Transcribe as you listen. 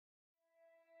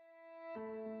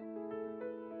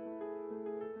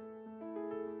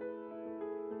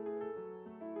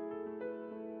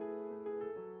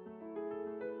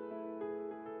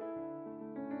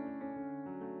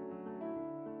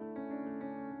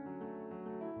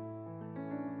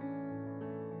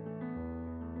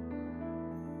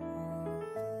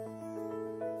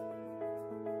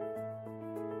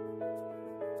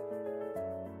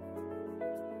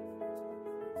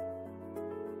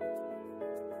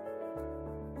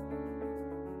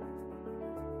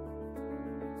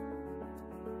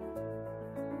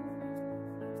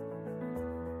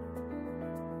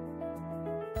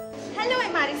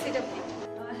MRECW.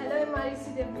 Hello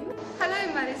MRECW. Hello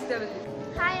MRECW.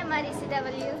 Hi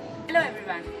MRECW. Hello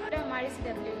everyone. Hello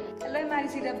MRECW. Hello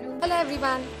MRECW. Hello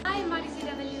everyone. Hi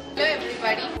MRECW. Hello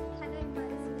everybody. Hello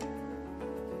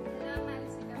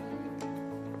MRECW.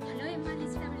 Hello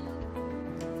MRECW.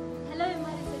 Hello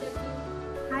MRECW.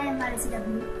 Hi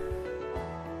MRECW.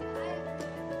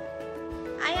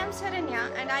 I am Saranya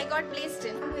and I got placed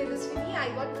in. I'm Vedaswini, I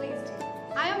got placed in.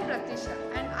 I am Pratisha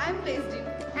and I am placed in.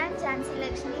 I'm Jansi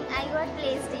Lakshmi. I got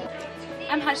placed in.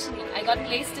 I'm Harshini. I got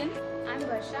placed in. I'm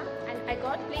Varsha and I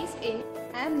got placed in.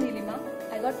 I am Nilima,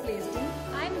 I got placed in.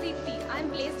 I am Deepthi. I am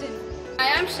placed in. I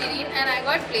am Shireen and I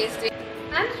got placed in.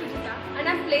 I am Shrutita and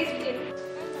I am placed in.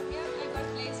 I got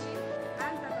placed in. I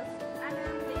am Tapas and I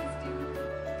am placed in.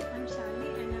 I'm Shali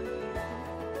and I'm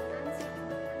placed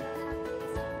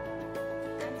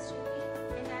I'm Shruti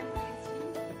and I'm placed in.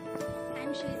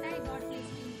 I'm Shweta. I got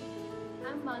placed in.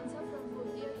 I'm Mansa from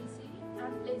 4th year ECE.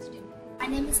 I'm placed in. My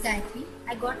name is Gayatri,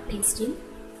 I got placed in.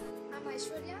 I'm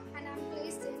Aishwarya and I'm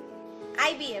placed in.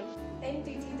 IBM.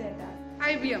 NTT Data.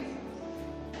 IBM.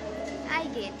 I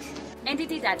get.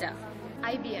 Entity data.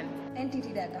 IBM.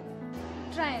 NTT Data.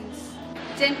 Trends.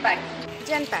 Genpact.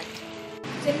 Genpact.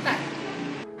 Genpact.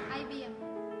 IBM.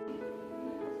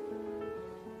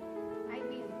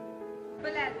 IBM.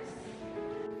 Polaris.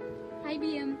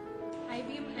 IBM.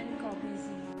 IBM and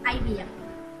Cognizant. IBM.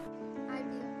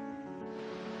 IBM.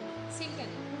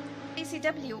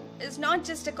 MRECW is not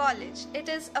just a college, it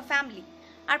is a family.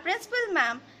 Our principal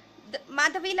ma'am,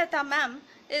 Madhavilata ma'am,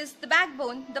 is the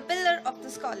backbone, the pillar of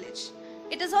this college.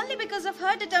 It is only because of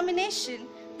her determination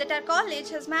that our college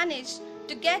has managed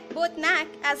to get both NAC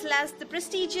as well as the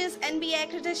prestigious NBA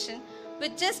accreditation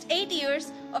with just 8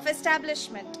 years of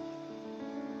establishment.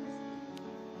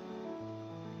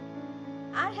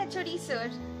 Our HOD sir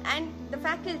and the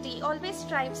faculty always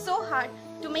strive so hard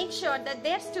to make sure that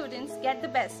their students get the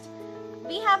best.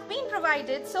 We have been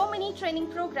provided so many training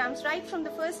programs right from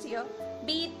the first year,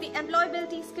 be it the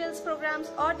employability skills programs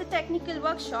or the technical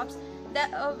workshops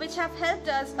which have helped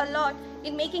us a lot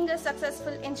in making us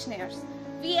successful engineers.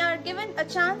 We are given a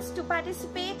chance to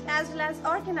participate as well as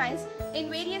organize in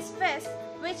various fests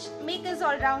which make us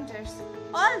all-rounders.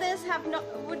 All this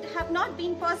would have not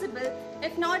been possible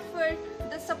if not for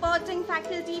the supporting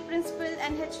faculty, principal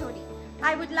and HOD.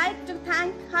 I would like to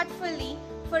thank heartfully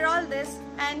for all this,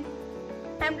 and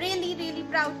I'm really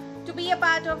proud to be a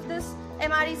part of this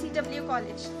MRECW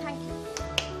college. Thank you.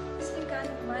 I still can't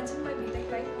imagine my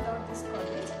BTech life without this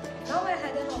college. Now I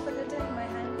had an offer letter in my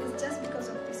hand is just because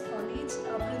of this college.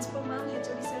 Principal ma'am,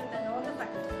 HOD sir and all the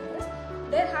faculty members,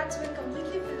 their hearts were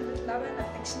completely filled with love and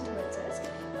affection towards us.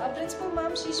 Principal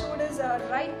ma'am, she showed us a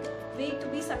right way to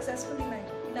be successful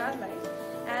in our life.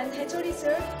 And HOD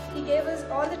sir, he gave us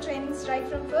all the trainings right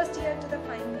from first year to the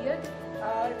final year,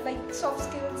 like soft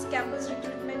skills, campus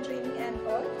recruitment training and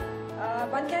all.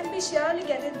 One can be surely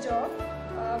get a job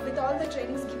with all the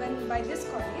trainings given by this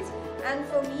college. And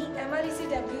for me,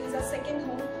 MRECW is a second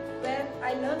home where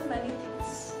I learned many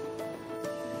things.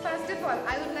 First of all,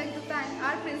 I would like to thank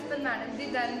our principal madam,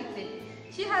 Dhanitri.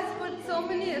 She has put so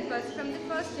many efforts from the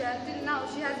first year till now.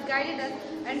 She has guided us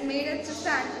and made us to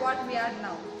stand what we are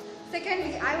now.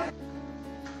 Secondly, I would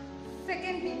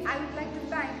like to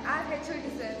thank our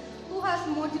HOD sir, who has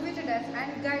motivated us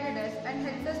and guided us and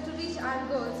helped us to reach our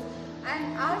goals,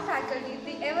 and our faculty,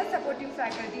 the ever supportive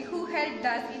faculty who helped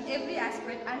us in every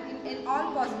aspect and in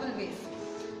all possible ways.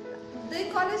 The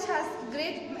college has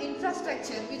great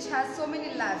infrastructure which has so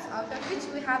many labs, out of which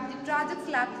we have the projects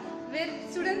lab where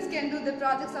students can do the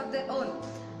projects of their own.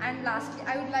 And lastly,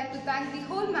 I would like to thank the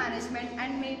whole management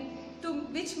and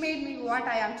which made me what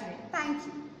I am today. Thank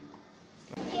you.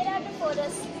 Here are the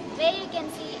photos where you can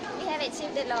see we have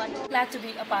achieved a lot. Glad to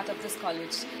be a part of this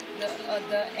college.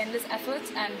 The endless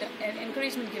efforts and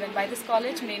encouragement given by this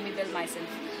college made me build myself.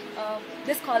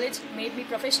 This college made me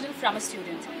professional from a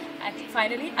student. And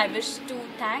finally, I wish to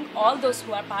thank all those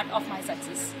who are part of my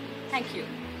success. Thank you.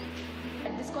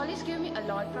 This college gave me a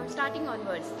lot from starting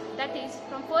onwards. That is,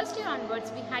 from first year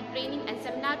onwards, we had training and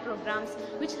seminar programs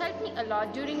which helped me a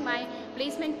lot during my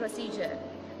placement procedure.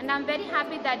 And I'm very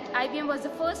happy that IBM was the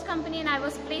first company and I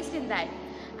was placed in that.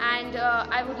 And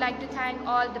I would like to thank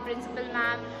all the principal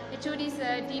ma'am, HOD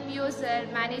sir, TPO sir,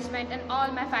 management and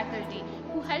all my faculty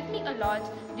who helped me a lot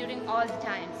during all the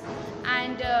times.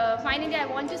 And finally, I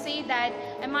want to say that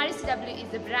MRECW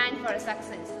is the brand for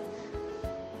success.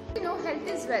 You know, health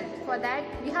is wealth. For that,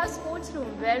 we have sports room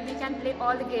where we can play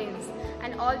all the games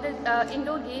and all the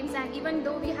indoor games, and even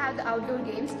though we have the outdoor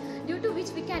games, due to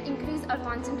which we can increase our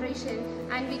concentration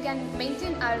and we can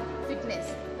maintain our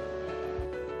fitness.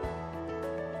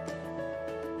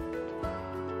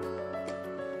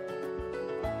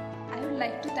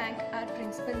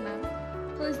 principal ma'am,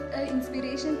 who is an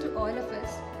inspiration to all of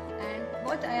us. And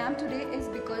what I am today is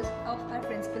because of our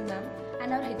principal ma'am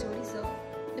and our HOD sir,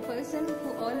 the person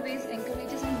who always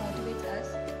encourages and motivates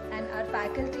us, and our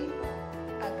faculty,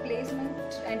 our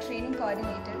placement and training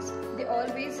coordinators. They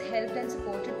always helped and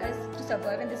supported us to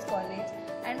survive in this college,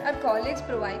 and our college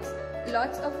provides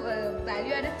lots of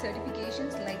value-added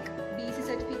certifications like BEC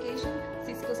certification,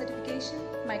 Cisco certification,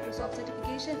 Microsoft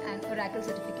certification and Oracle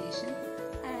certification.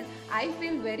 And I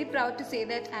feel very proud to say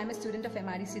that I am a student of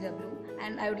MRECW,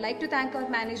 and I would like to thank our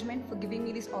management for giving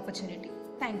me this opportunity.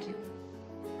 Thank you.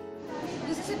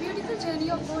 This is a beautiful journey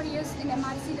of 4 years in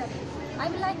MRECW. I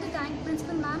would like to thank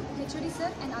Principal Ma'am, HOD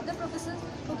Sir and other professors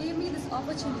who gave me this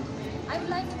opportunity. I would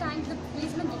like to thank the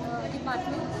placement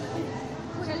department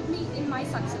who helped me in my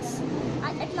success.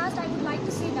 At last, I would like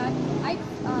to say that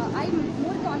I'm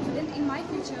more confident in my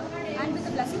future, and with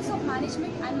the blessings of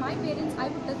management and my parents, I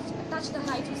would touch the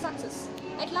heights of success.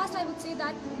 At last, I would say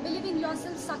that believe in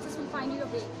yourself, success will find you a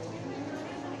way.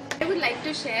 I would like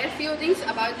to share few things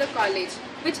about the college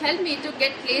which helped me to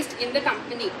get placed in the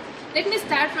company. Let me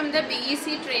start from the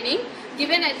BEC training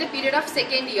given at the period of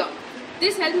second year.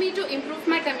 This helped me to improve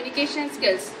my communication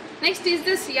skills. Next is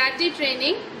the CRT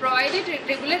training provided at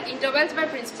regular intervals by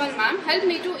Principal Ma'am helped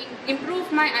me to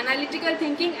improve my analytical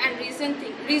thinking and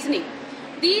reasoning.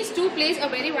 These two plays a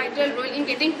very vital role in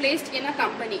getting placed in a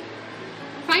company.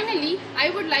 Finally, I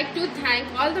would like to thank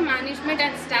all the management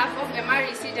and staff of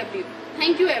MRECW.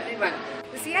 Thank you everyone.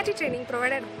 The CRT training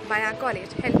provided by our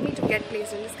college helped me to get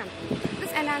placed in this company.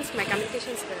 This enhanced my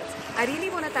communication skills. I really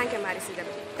want to thank MRECW.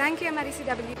 Thank you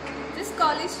MRECW. This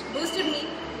college boosted me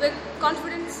with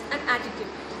confidence and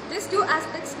attitude. These two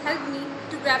aspects helped me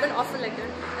to grab an offer letter,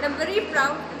 and I'm very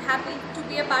proud and happy to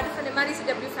be a part of an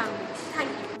MRECW family. Thank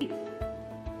you.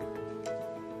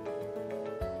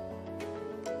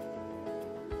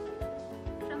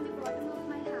 From the bottom of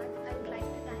my heart, I would like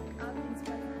to thank our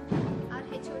principal ma'am, our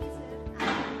HOD sir,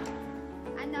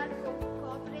 and our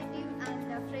cooperative and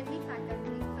friendly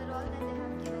faculty for all that they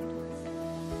have given to us.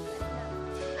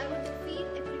 And, I would feel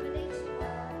a privilege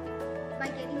by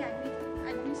getting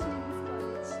admission in this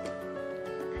college.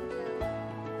 And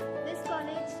this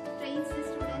college trains the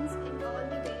students in all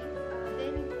the way. They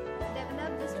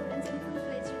develop the students in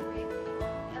full-fledged way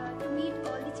to meet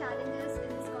all the challenges in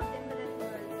this contemporary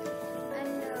world.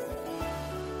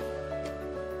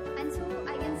 And so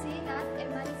I can say that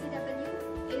MRECW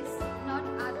is not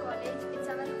our college, it's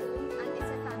our home and it's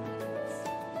a family to us.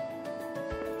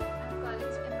 Our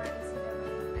college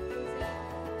MRECW, I can say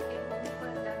a home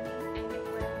for learning and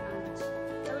acquiring knowledge.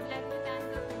 I would like to thank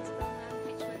our principal ma'am,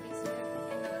 HOD sir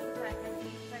and all the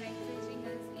faculty for encouraging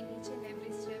us in each and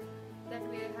every step that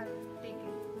we have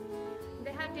taken.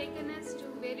 They have taken us to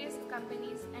various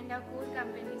companies and our core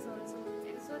companies also,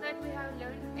 so that we have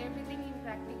learned everything in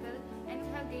practical and we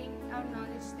have gained our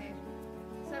knowledge there.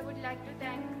 So I would like to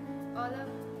thank all of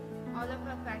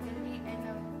our faculty and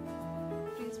our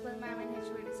principal ma'am and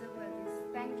HOD sir for this.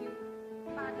 Thank you.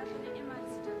 Part of an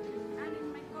MRECW, and in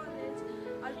my college,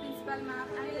 our principal ma'am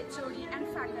and HOD and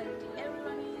faculty,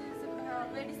 everyone is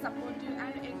very supportive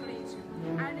and encouraging.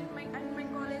 And my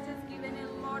college has given a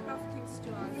lot of things to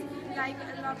us, like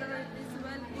laboratories,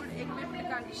 good equipment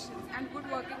conditions and good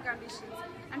working conditions.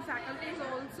 And faculty is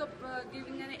also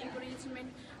giving an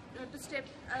encouragement to step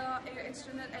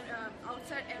external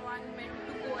outside environment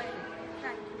to go ahead.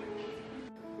 Thank you.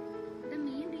 The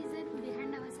main reason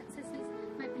behind our success is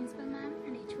my principal ma'am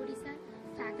and HOD sir,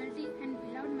 faculty and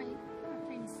beloved my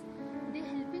friends. They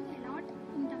helping a lot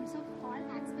in terms of all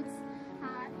aspects,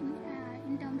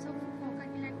 in terms of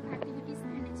co-curricular activities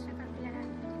and extracurricular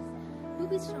activities. To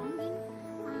be strong in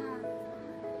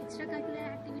extracurricular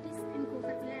activities and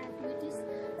co-curricular activities,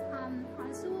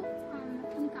 also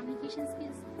in communication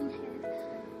skills, in health.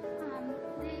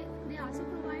 They also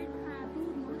provide to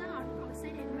know the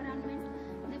outside environment.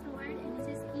 They provide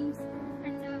NSS schemes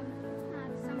and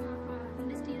some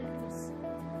industrial tools.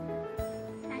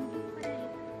 Thank you for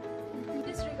In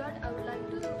this regard, I would like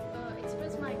to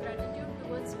express my gratitude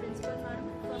towards Principal Ma'am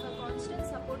for her constant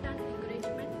support and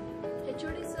encouragement,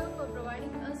 HOD Sir for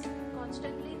providing us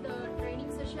constantly the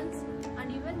training sessions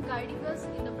and even guiding us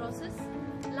in the process.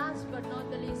 Last but not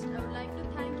the least, I would like to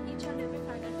thank each and every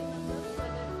faculty member for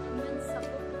their immense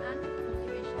support and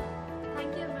motivation.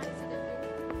 Thank you, MRECW.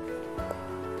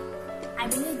 I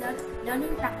believe that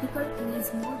learning practical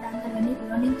is more than the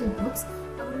learning through books.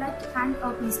 I would like to thank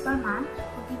our principal ma'am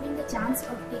for giving the chance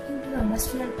of taking to the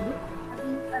industrial group.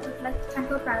 I would like to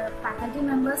thank our faculty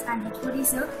members and HOD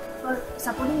sir for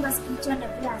supporting us each and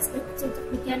every aspect so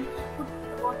that we can put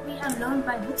what we have learned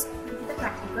by books into the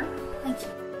practical. Thank you.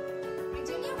 My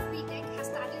journey of BTech has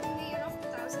started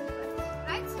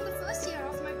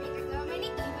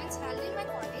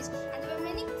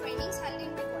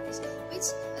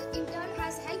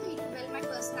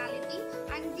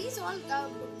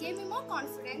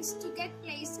confidence to get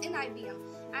placed in IBM,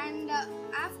 and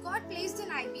I've got placed in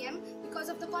IBM because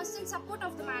of the constant support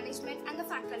of the management and the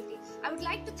faculty. I would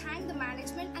like to thank the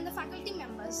management and the faculty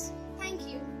members. Thank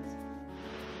you.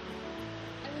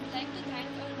 I would like to thank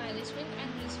our management and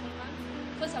principal ma'am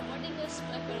for supporting us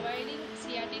by providing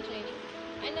CRT training,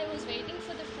 and I was waiting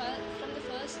for from the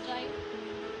first try,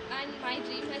 and my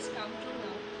dream has come true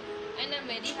now, and I'm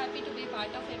very happy to be part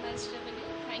of MRECW.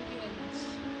 Thank you very much.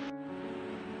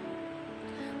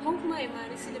 Hope my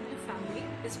MRECW family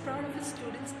is proud of its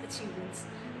students' achievements.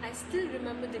 I still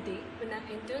remember the day when I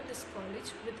entered this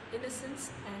college with innocence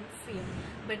and fear,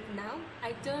 but now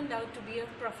I turned out to be a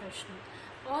professional.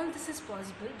 All this is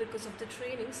possible because of the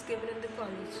trainings given in the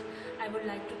college. I would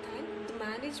like to thank the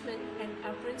management and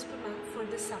our principal ma'am for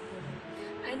this support.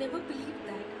 I never believed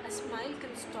that a smile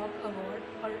can stop a war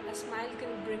or a smile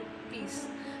can bring peace.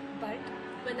 But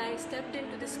when I stepped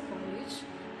into this college,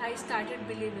 I started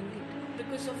believing it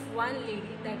because of one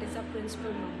lady, that is our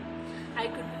principal ma'am. I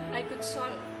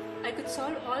could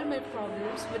solve all my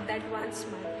problems with that one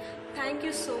smile. Thank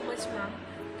you so much, ma'am.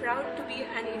 Proud to be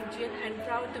an Indian and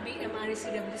proud to be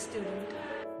MRECW student.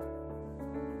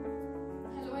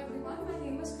 Hello everyone, my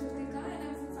name is Kritika and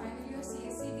I'm from final year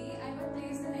CSCD. I got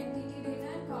placed in entity data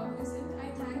and cognizant. I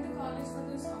thank the college for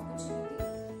this opportunity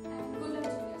and good luck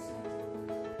junior sir.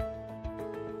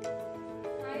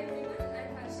 Hi everyone, I'm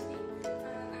Harshini.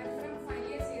 I'm from final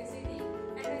year CSCD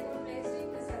and I got placed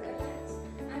in the Netherlands.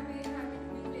 I'm very happy to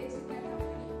be placed in that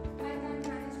company. I thank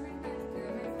management and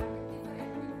my faculty for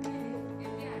helping me in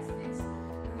every aspect.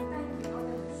 Thank you all of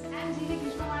this. I'm Zini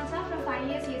Krishnamansa from final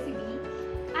year CSCD.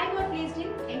 I got placed in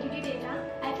entity data.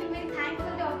 I feel very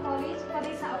thankful to our college for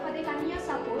the continuous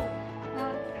support.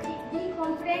 Be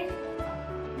confident,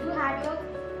 do hard work.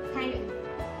 Thank you.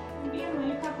 Dear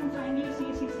Malika from final year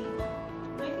CSCC.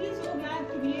 I feel so glad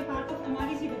to be a part of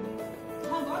MRECW.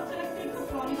 I have got selected for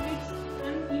politics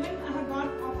and even I have got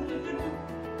offer letter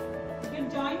to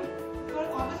get joined for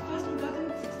August 1st,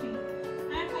 2016.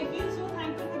 And I feel so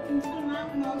thankful for Principal Ma'am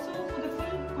and also for the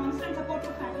full constant support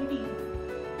of faculty.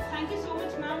 Thank you so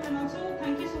much, ma'am, and also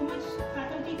thank you so much,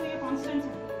 faculty, for your constant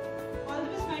support. All the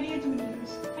best, my dear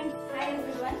juniors. Thank you. Hi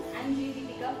everyone, I'm G.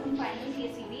 Deepika from final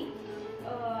CSCB.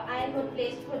 I got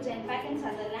placed for GenPack in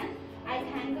Sutherland. I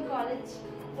thank the college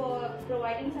for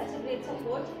providing such a great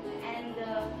support and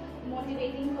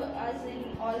motivating for us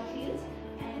in all fields.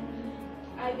 And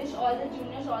I wish all the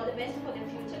juniors all the best for their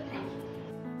future. Thank you.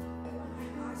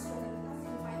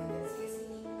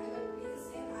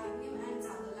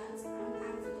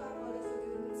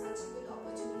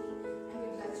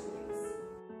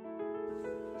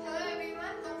 Hello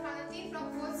everyone, I'm Pranati from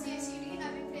 4th CSCD.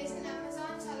 I've been placed in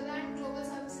Amazon, Sutherland, Global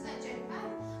Services and GenPack.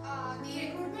 The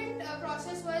recruitment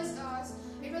process was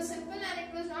simple and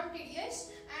it was not tedious,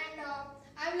 and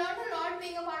I've learned a lot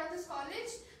being a part of this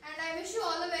college, and I wish you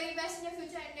all the very best in your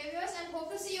future endeavors and hope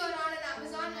to see you around in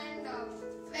Amazon and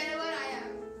wherever I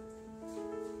am.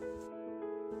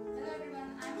 Hello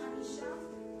everyone, I'm Anisha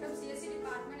from CSC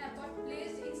department. I got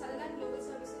placed in Sutherland Global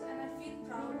Services and I feel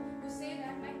proud to say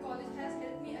that my college has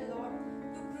helped me a lot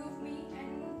to prove me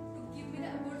and to give me the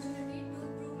opportunity to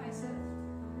prove myself.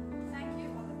 Thank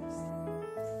you all of us.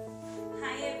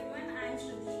 Hi everyone, I'm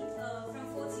Shruti from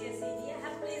 4th CSCD. I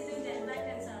have placed in GenPack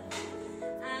and Sutherland,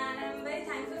 and I'm very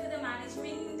thankful to the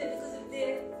management because of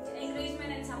their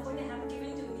encouragement and support they have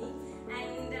given to me,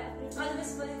 and all the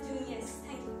best for the juniors.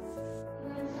 Thank you.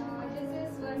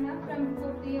 This is Varna from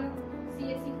 4th year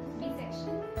CSCB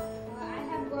section. I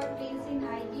have got placed in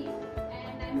IT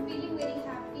and I'm feeling very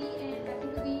happy and lucky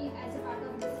to be as a part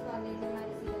of this college in my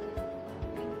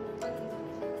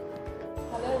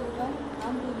Hello everyone,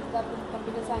 I'm Rita from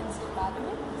Computer Science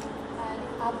Department, and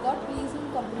I've got placed in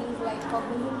companies like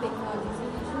Cognizant Technology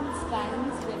Solutions,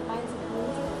 Science, Redmine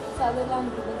Systems, Sutherland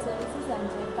Global Services and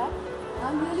GenPack.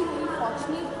 I'm really very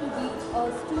fortunate to be a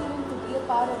student, to be a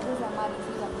part of this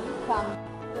MRECW family.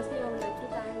 Firstly, I would like to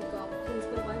thank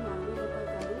Principal Y.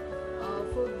 Garu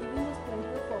for giving us plenty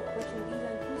of opportunities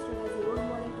and who stood as a role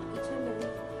model to each and every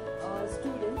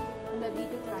student in the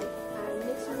BTech life. And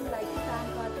next, I would like to thank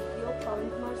our TPO Pawan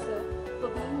Kumar sir for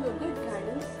being a good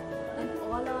guidance in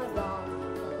all our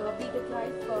BTech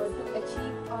life to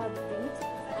achieve our dreams.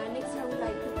 And next, I would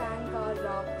like to thank our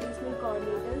placement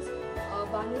coordinators,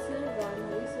 Banu sir,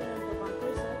 Nari sir, and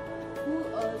Prabhakar sir, who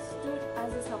stood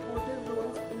as a supportive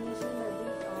roles in each and every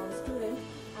student,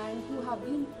 and who have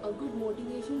been a good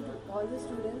motivation to all the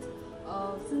students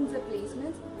since the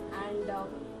placements. And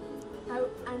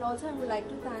And also I would like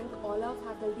to thank all our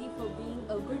faculty for being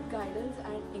a good guidance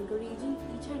and encouraging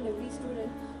each and every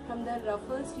student from the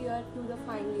roughest year to the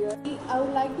final year. I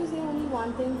would like to say only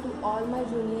one thing to all my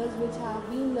juniors which have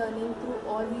been learning through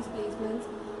all these placements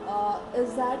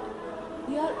is that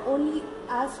you are only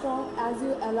as strong as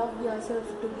you allow yourself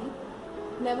to be.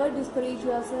 Never discourage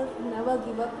yourself, never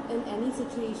give up in any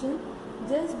situation,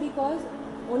 just because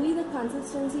only the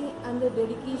consistency and the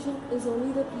dedication is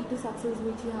only the key to success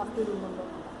which you have to remember.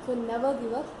 So never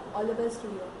give up. All the best to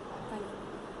you. Thank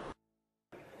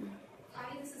you.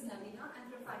 Hi, this is Navina.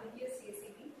 I'm from final year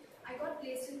CSEB. I got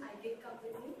placed in IGATE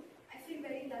company. I feel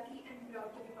very lucky and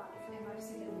proud to be part of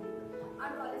MRECW.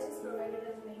 Our college has provided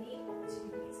us many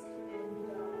opportunities,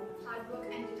 and hard work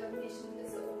and determination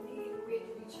is the only way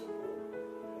to reach your goal.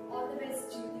 All the best,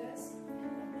 juniors.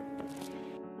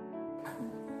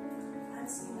 I'm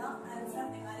Sina. I'm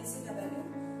from MRECW,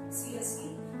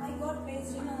 CSE. I got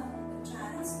placed in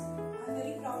trans. I'm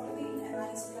very proud to be in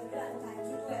MRECW and thank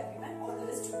you to everyone, all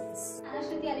the students. I'm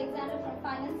Shruti Alexander from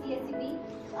Final CSEB.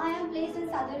 I am placed in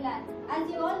Sutherland. As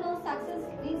you all know, success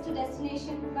leads to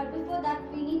destination, but before that,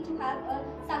 we need to have a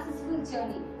successful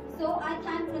journey. So I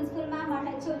thank Principal Ma'am, our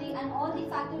HOD, and all the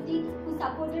faculty who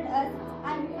supported us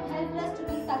and helped us to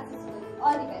be successful.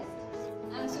 All the best.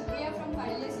 I'm Supriya from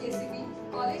Final Year CSEB.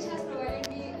 College has provided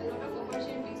me a lot of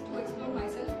opportunities to explore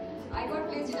myself. I got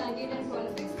placed in IGATE and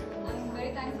politics. I'm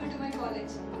very thankful to my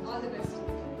college. All the best.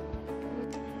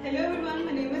 Hello everyone,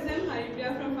 my name is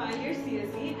Haripriya from Final Year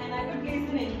CSE and I got placed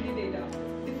in entity data.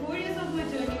 The 4 years of my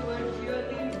journey were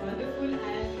really wonderful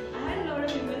and I had a lot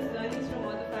of immense learnings from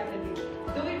all the faculty.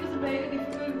 Though it was a very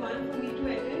difficult one for me to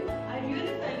attend, I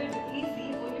really felt it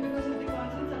easy only because of the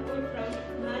constant support from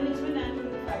management and from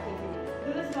the faculty.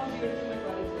 This is how beautiful my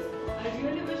college is. I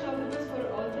really wish all the best for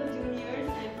all the juniors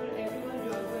and for everyone who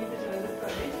are going to join this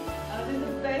college. This is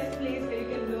the best place where you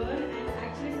can learn and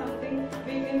actually something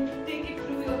where you can take it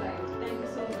through your life. Thank you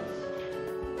so much.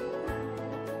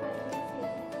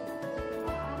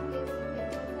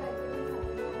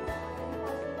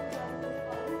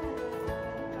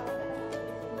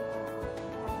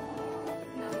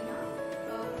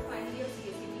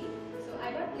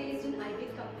 Placed in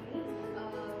IGATE company.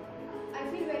 I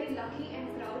feel very lucky and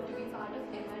proud to be part of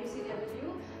MRECW.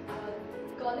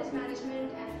 College management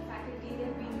and faculty, they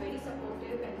have been very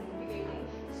supportive and motivating.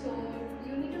 So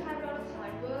you need to have a lot of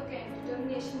hard work and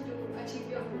determination to achieve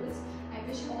your goals. I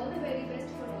wish all the very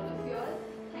best for all of you all.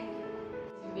 Thank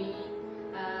you.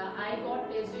 I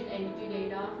got placed in entity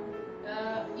data.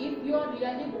 If you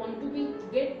really want to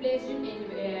get placed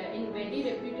in very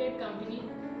reputed company,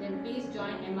 then please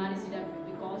join MRECW.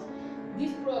 Because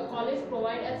this college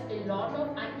provides us a lot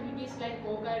of activities like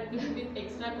co-curricular with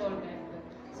extra-curricular.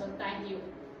 So thank you.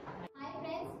 Hi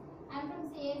friends, I'm from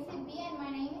CSEB and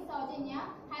my name is Saujanya.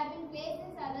 I have been placed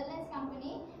in Sutherland's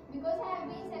company. Because I have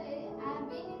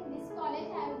been in this college,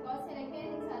 I have got selected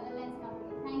in Sutherland's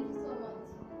company. Thank you so much.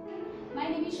 My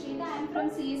name is Shweta. I am from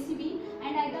CSEB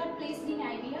and I got placed in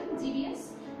IBM,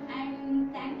 GBS.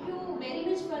 And thank you very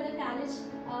much for the college,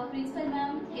 principal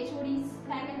ma'am, HODs,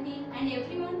 faculty and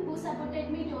everyone who supported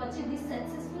me to achieve this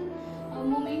successful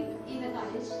moment in the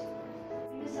college.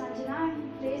 My name is Sanjana. I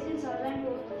am placed in Sutherland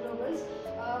Globals.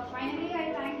 Finally,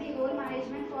 I thank the whole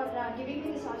management for giving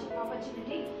me this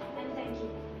opportunity and thank you.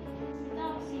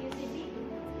 Now CSEB.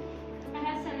 I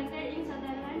have selected in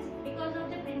Sutherland because of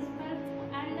the principal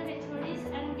and the HODs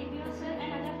and DPO sir and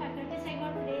other faculties I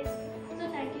got placed. So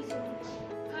thank you so much.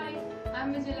 Hi, I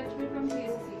am Vijay Lakshmi from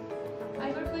CSC.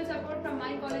 I got full support from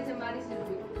my college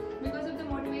MRECW. Because of the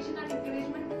motivation and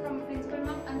encouragement from principal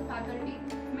ma'am and the faculty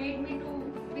made me to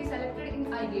be selected in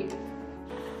IGATE.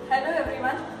 Hello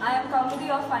everyone, I am Kamudi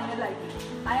of Final IB.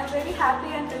 I am very happy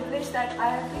and privileged that I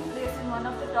have been placed in one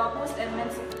of the topmost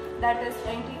MNC, that is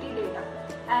entity data.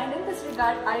 And in this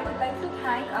regard, I would like to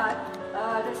thank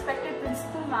our respected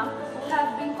principal ma'am who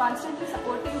have been constantly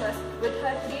supporting us with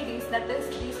her 3 Ds, that is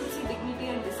decency, dignity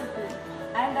and discipline.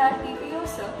 And our TPO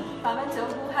sir, Pavan sir,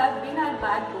 who have been our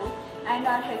backbone, and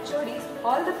our HODs,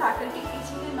 all the faculty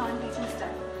teaching and non-teaching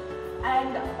staff.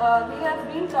 And we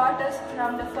have been taught us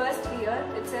from the first year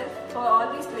itself for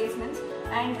all these placements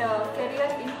and career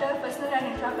interpersonal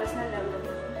and intrapersonal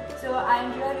development. So I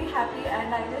am really happy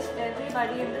and I wish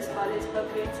everybody in this college a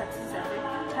great success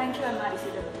ahead. Thank you,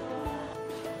 MRECW.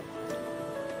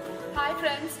 Hi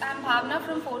friends, I am Bhavna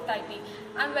from 4th IP.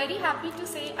 I am very happy to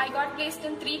say I got placed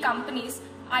in 3 companies,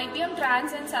 IBM,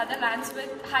 Trans and Sutherlands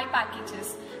with high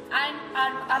packages. And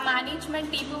our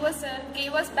management team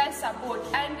gave us best support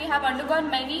and we have undergone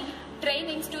many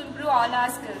trainings to improve all our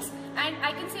skills. And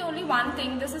I can say only one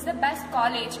thing, this is the best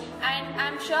college, and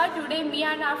I'm sure today me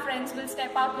and our friends will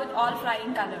step out with all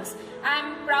flying colors.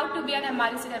 I'm proud to be an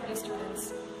MRECW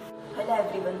student. Hello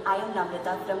everyone, I am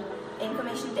Namrata from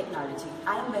Information Technology.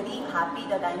 I am very happy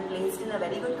that I am placed in a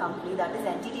very good company, that is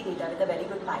NTT Data, with a very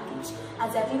good package.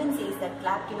 As everyone says that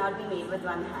clap cannot be made with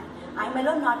one hand. I am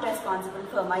alone not responsible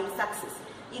for my success.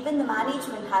 Even the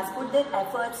management has put their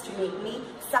efforts to make me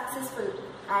successful,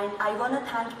 and I want to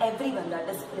thank everyone, that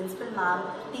is Principal Ma'am,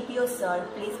 TPO Sir,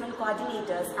 placement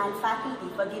coordinators and faculty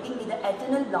for giving me the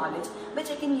eternal knowledge which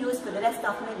I can use for the rest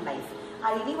of my life.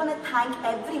 I really want to thank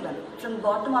everyone from the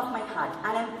bottom of my heart,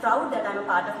 and I am proud that I am a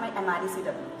part of my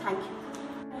MRECW. Thank you.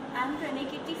 I am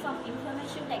Pranekiti from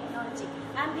Information Technology.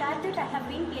 I am glad that I have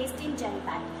been placed in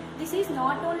GenPact. This is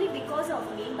not only because of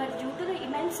me, but due to the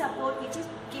immense support which is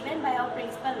given by our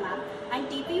Principal Ma'am and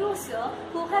TPO Sir,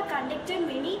 who have conducted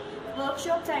many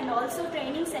workshops and also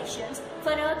training sessions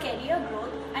for our career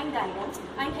growth and guidance,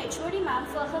 and HOD Ma'am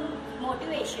for her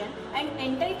motivation, and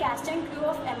entire cast and crew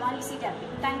of MRECW.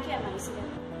 Thank you, MRECW.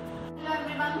 Hello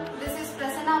everyone, this is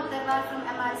Prasanna Uttarwar from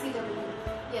MRECW.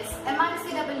 Yes,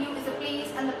 MRECW is a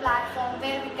place and the platform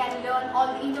where we can learn all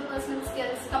the interpersonal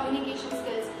skills, communication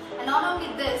skills, and not only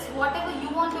this, whatever you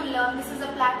want to learn, this is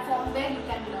a platform where you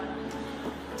can learn.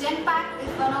 GenPact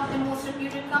is one of the most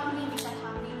reputed companies which I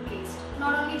have been placed.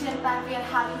 Not only GenPact, we are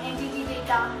having NTT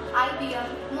Data,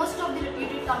 IBM, most of the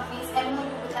reputed companies MOU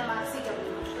with MRECW.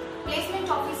 Placement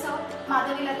officer,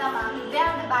 Madhavilata ma'am, they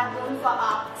are the backbone for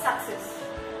our success.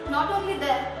 Not only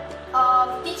that,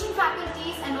 teaching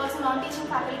faculties and also non-teaching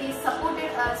faculties supported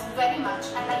us very much,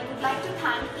 and I would like to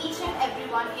thank each and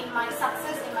everyone in my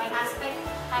success, in my aspect,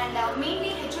 and mainly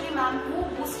HOD ma'am, who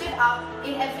boosted up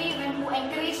in every event, who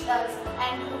encouraged us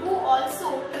and who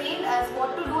also trained us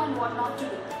what to do and what not to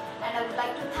do. And I would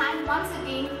like to thank once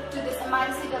again to this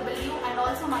MRECW and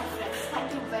also my friends.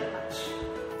 Thank you very much.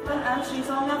 I am Sri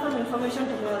Soumya from Information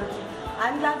Technology. I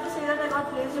am glad to say that I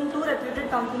got placed in two reputed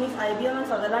companies, IBM and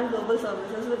Sutherland Global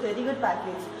Services, with very good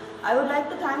package. I would like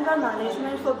to thank our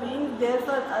management for being there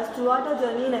for us throughout our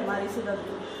journey in MRECW.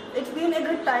 It's been a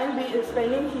good time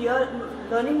spending here,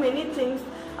 learning many things,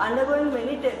 undergoing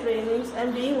many trainings,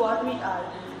 and being what we are.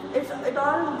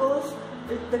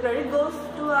 The credit goes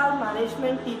to our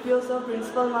management, TPO Sir,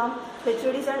 Principal Ma'am,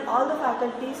 HODs and all the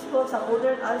faculties who have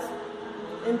supported us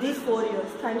in these 4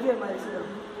 years. Thank you, MRECW.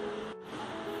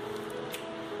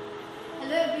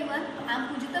 Hello everyone, I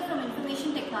am Pujita from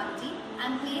Information Technology. I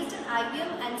am placed in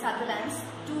IBM and Sutherland's,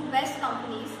 two best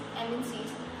companies,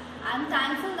 MNCs. I am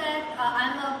thankful that I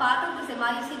am a part of this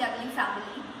MRECW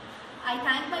family. I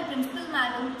thank my Principal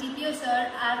Madam, TPO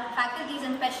Sir, our faculties,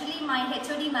 and especially my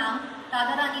HOD Ma'am,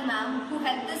 Radharani Ma'am, who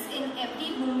helped us in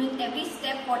every movement, every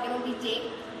step, whatever we take.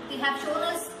 They have shown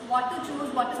us what to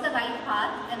choose, what is the right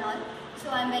path and all. So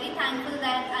I am very thankful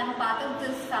that I am a part of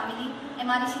this family.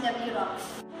 MRECW rocks.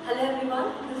 Hello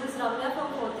everyone, this is Ramya from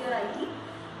 4th year IT.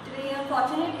 Today I am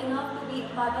fortunate enough to be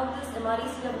part of this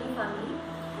MRECW family.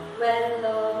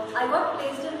 Well, I got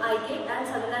placed in iGate and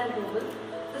Sutherland Global.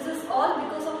 This is all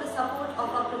because of the support of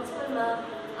our Principal Ma'am,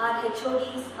 our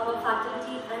HODs, our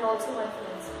faculty and also my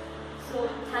friends. So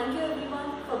thank you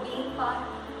everyone for being part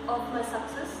of my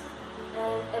success,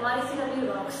 and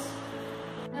MRECW rocks.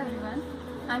 Hello everyone,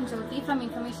 I am Jyoti from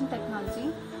Information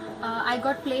Technology. I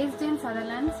got placed in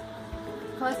Sutherland's.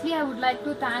 Firstly, I would like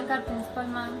to thank our Principal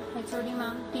Ma'am, HOD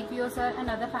Ma'am, TPO Sir and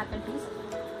other faculties.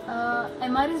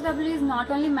 MRECW is not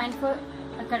only meant for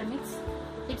academics,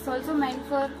 it's also meant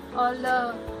for all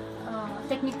the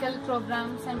technical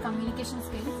programs and communication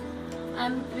skills.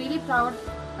 I'm really proud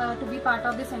to be part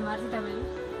of this MRECW.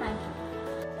 Thank you.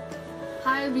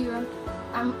 Hi everyone,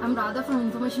 I'm Radha from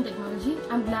Information Technology.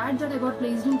 I'm glad that I got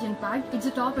placed in GenPact. It's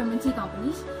a top MNC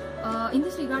companies. In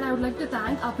this regard, I would like to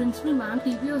thank our Principal Ma'am,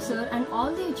 TPO Sir and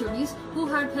all the HODs who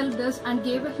had helped us and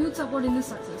gave a huge support in this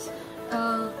success.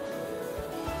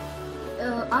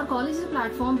 Our college is a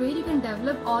platform where you can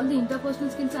develop all the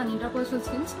interpersonal skills and interpersonal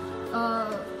skills.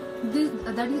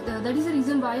 That is the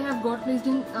reason why I have got placed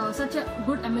in such a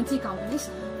good MNC companies.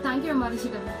 Thank you,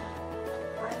 MRECW.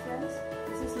 Hi friends,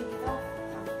 this is Nikita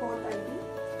from 4th IT.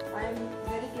 I am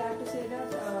very glad to say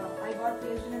that I got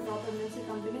placed in a top MNC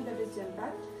company, that is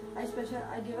GenPact. I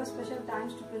give a special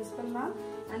thanks to Principal Ma'am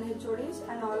and HODs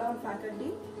and all our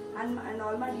faculty and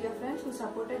all my dear friends who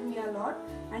supported me a lot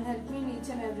and helped me in each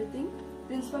and everything.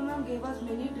 Principal Ma'am gave us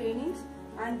many trainings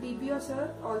and TPO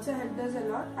Sir also helped us a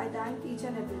lot. I thank each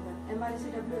and everyone.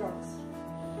 MRECW rocks.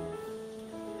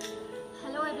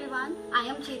 Hello everyone, I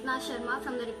am Chetna Sharma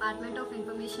from the Department of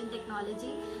Information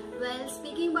Technology. Well,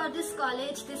 speaking about this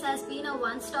college, this has been a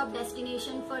one-stop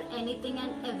destination for anything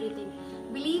and everything.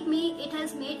 believe me, it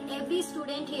has made every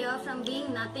student here from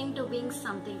being nothing to being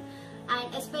something.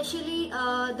 And especially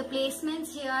the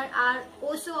placements here are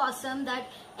also awesome, that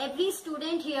every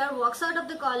student here walks out of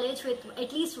the college with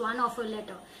at least one offer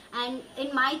letter. And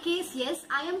in my case, yes,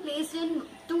 I am placed in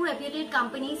 2 reputed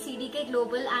companies, CDK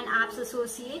Global and Apps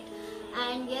Associate.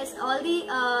 And yes,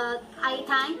 I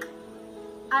thank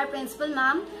our principal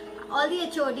ma'am, all the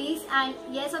HODs, and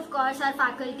yes, of course, our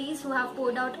faculties who have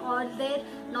poured out all their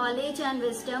knowledge and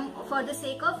wisdom for the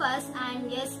sake of us. And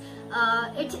yes,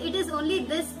 it is only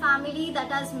this family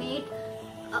that has made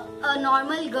a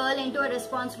normal girl into a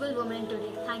responsible woman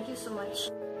today. Thank you so much.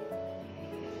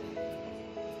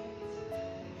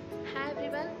 Hi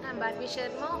everyone, I am Bharvi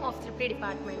Sharma of Tripoli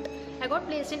department. I got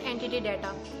placed in entity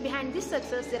data. Behind this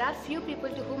success, there are few people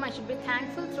to whom I should be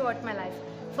thankful throughout my life.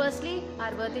 Firstly,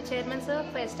 our worthy chairman sir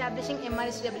for establishing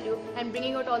MRECW and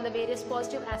bringing out all the various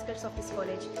positive aspects of this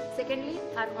college. Secondly,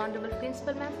 our honorable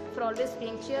principal ma'am for always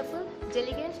being cheerful,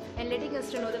 diligent and letting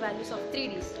us to know the values of 3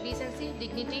 Ds, decency,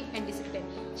 dignity and discipline.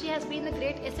 She has been the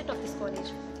great asset of this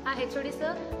college. Our HOD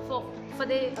sir for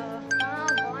the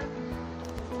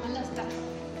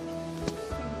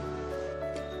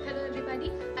Hello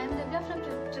everybody, I am Divya from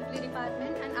Tripoli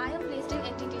department and I am placed in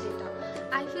entity data.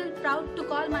 I feel proud to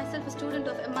call myself a student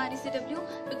of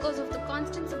MRECW because of the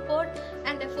constant support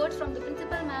and efforts from the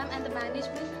principal ma'am and the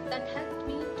management that helped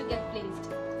me to get placed.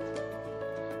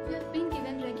 We have been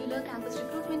given regular campus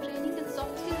recruitment trainings and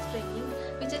soft skills training,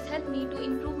 which has helped me to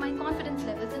improve my confidence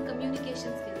levels and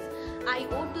communication skills. I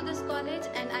owe to this college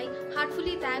and I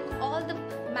heartfully thank all the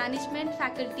management,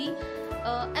 faculty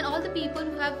and all the people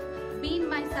who have been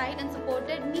my side and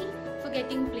supported me for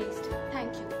getting placed.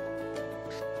 Thank you.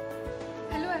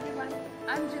 Hello everyone,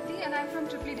 I'm Jyoti and I'm from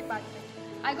Tripoli department.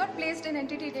 I got placed in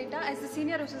entity data as the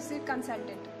senior associate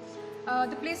consultant.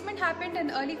 The placement happened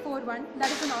in early 4-1, that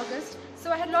is in August,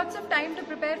 so I had lots of time to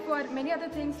prepare for many other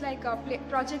things like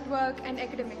project work and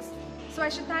academics. So I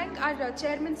should thank our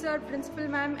chairman sir, principal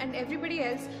ma'am and everybody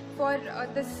else for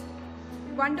this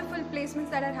wonderful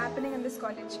placements that are happening in this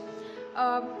college.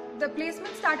 The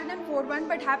placement started in 4-1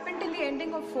 but happened till the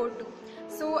ending of 4-2.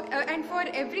 So, and for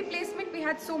every placement we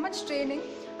had so much training.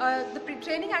 The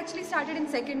training actually started in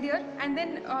 2nd year and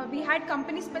then we had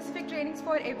company specific trainings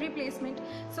for every placement.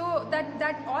 So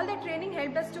that all that training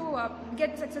helped us to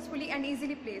get successfully and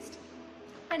easily placed.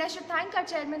 And I should thank our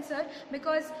chairman sir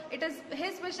because it is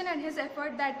his vision and his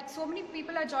effort that so many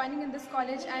people are joining in this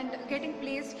college and getting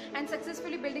placed and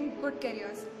successfully building good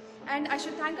careers. And I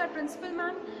should thank our principal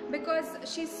ma'am because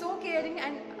she's so caring,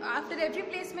 and after every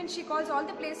placement she calls all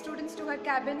the place students to her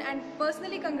cabin and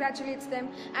personally congratulates them,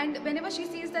 and whenever she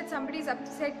sees that somebody is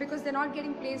upset because they're not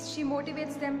getting placed, she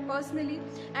motivates them personally,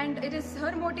 and it is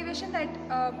her motivation that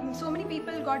so many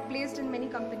people got placed in many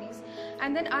companies.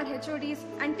 And then our HODs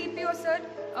and TPO sir,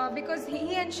 because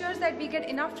he ensures that we get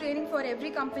enough training for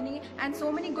every company and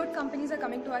so many good companies are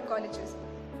coming to our colleges.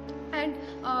 And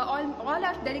all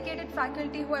our dedicated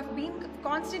faculty who have been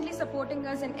constantly supporting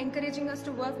us and encouraging us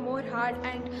to work more hard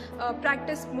and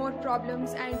practice more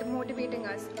problems and motivating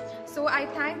us. So I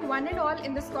thank one and all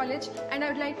in this college, and I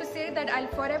would like to say that I'll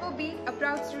forever be a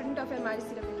proud student of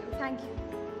MRECW. Thank you.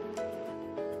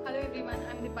 Hello everyone,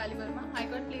 I'm Dipali Verma. I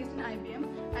got placed in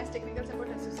IBM as Technical Support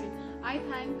Associate. I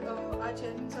thank our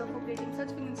chairman sir for creating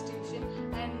such an institution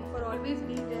and for always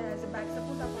being there as a back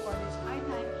support of our college. I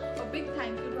thank a big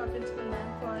thank you to our principal ma'am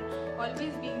for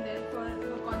always being there for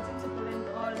her constant support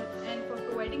and for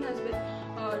providing us with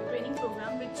a training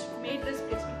program which made this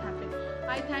placement happen.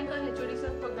 I thank our HOD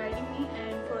sir for guiding me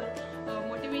and for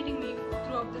motivating me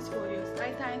throughout this 4 years.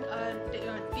 I thank our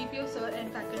TPO sir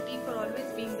and faculty for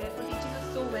always being there, for teaching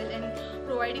us so well and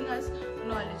providing us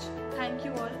knowledge. Thank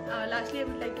you all. Lastly, I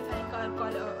would like to thank our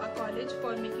college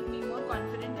for making me more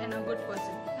confident and a good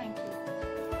person. Thank you.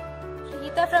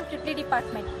 Shrita from Tripoli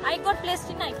department. I got placed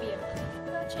in IBM.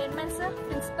 Chairman sir,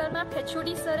 principal ma'am,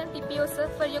 HOD sir and TPO sir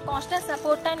for your constant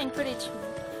support and encouragement.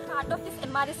 Part of this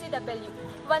MRECW.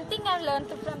 One thing I learned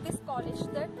from this college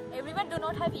that everyone do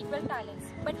not have equal talents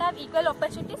but have equal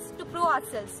opportunities to prove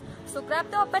ourselves. So grab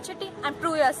the opportunity and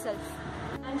prove yourself.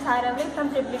 I'm Saravin from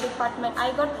Tripoli department.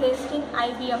 I got placed in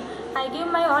IBM. I give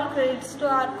my all credits to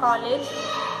our college.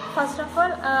 First of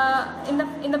all,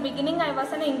 in the beginning I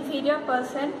was an inferior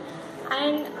person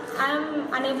and I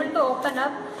am unable to open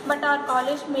up, but our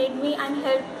college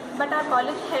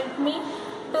helped me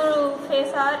to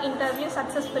face our interview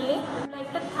successfully. I would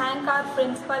like to thank our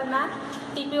principal ma'am,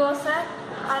 TPO sir,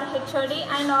 our HOD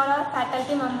and all our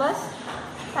faculty members.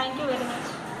 Thank you very much.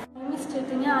 My name is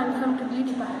Chaitanya. I am from Tripoli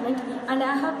department and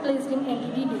I have placed in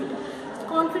entity data.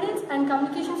 Confidence and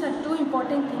communications are two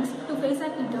important things to face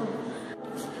an interview.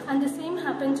 and the same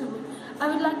happened to me. I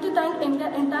would like to thank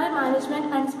entire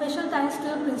management and special thanks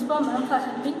to Principal Ma'am for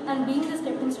helping and being the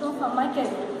stepping stone for my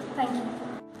career. Thank you.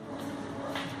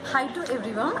 Hi to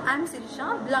everyone, I am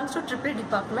Sirisha, belongs to Triple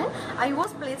Department. I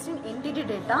was placed in entity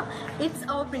data. It's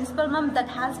our Principal Ma'am that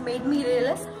has made me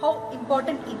realize how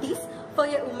important it is for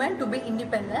a woman to be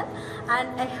independent,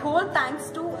 and a whole thanks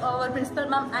to our Principal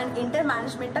Ma'am and entire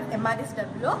management of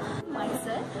MRECW.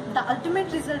 Myself, the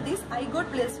ultimate result is I got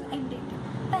placed in entity.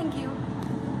 Thank you.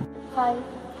 Hi,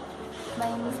 my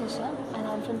name is Isha and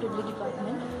I am from Triple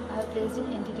Department. I have placed in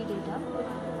entity data,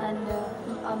 and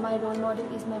my role model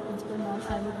is my Principal Ma'am.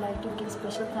 I would like to give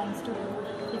special thanks to her.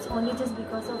 It's only just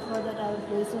because of her that I have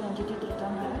placed in entity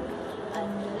data now,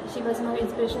 and she was my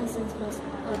inspiration since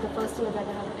the first year that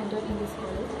I have entered in this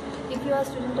college. If you are a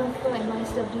student of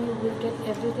MRECW, you will get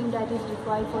everything that is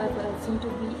required for a person to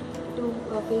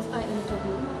face an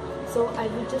interview. So I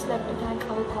would just like to thank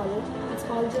our college. It's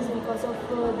all just because of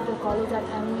the college that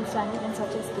I am standing in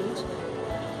such a stage.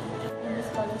 In this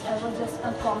college, I was just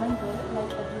a common girl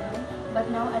like everyone.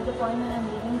 But now at the point when I am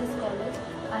leaving this college,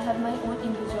 I have my own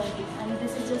individuality. And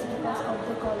this is just because of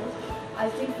the college. I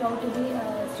feel proud to be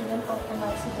a student of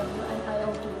MRECW and I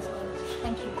owe to this college.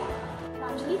 Thank you.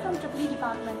 Anjali from Triple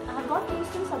Department. I have got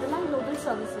placed in Sutherland Global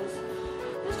Services.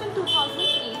 Placed in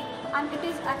 2008, and it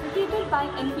is accredited by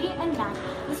MBA and NAC.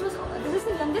 This is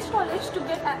the youngest college to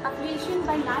get affiliation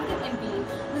by NAC and MBA.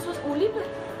 This was only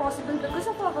possible because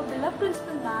of our beloved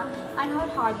Principal Ma'am and her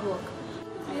hard work.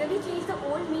 It really changed the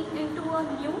old me into a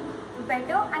new,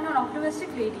 better and an optimistic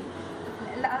lady.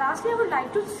 Lastly, I would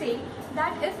like to say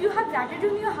that if you have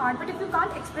gratitude in your heart, but if you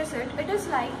can't express it, it is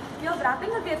like you are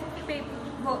wrapping a gift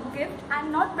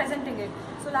and not presenting it.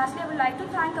 So lastly, I would like to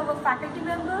thank our faculty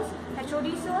members,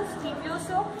 HOD sirs, TPO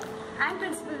sir, and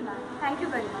Principal Ma'am. Thank you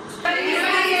very much.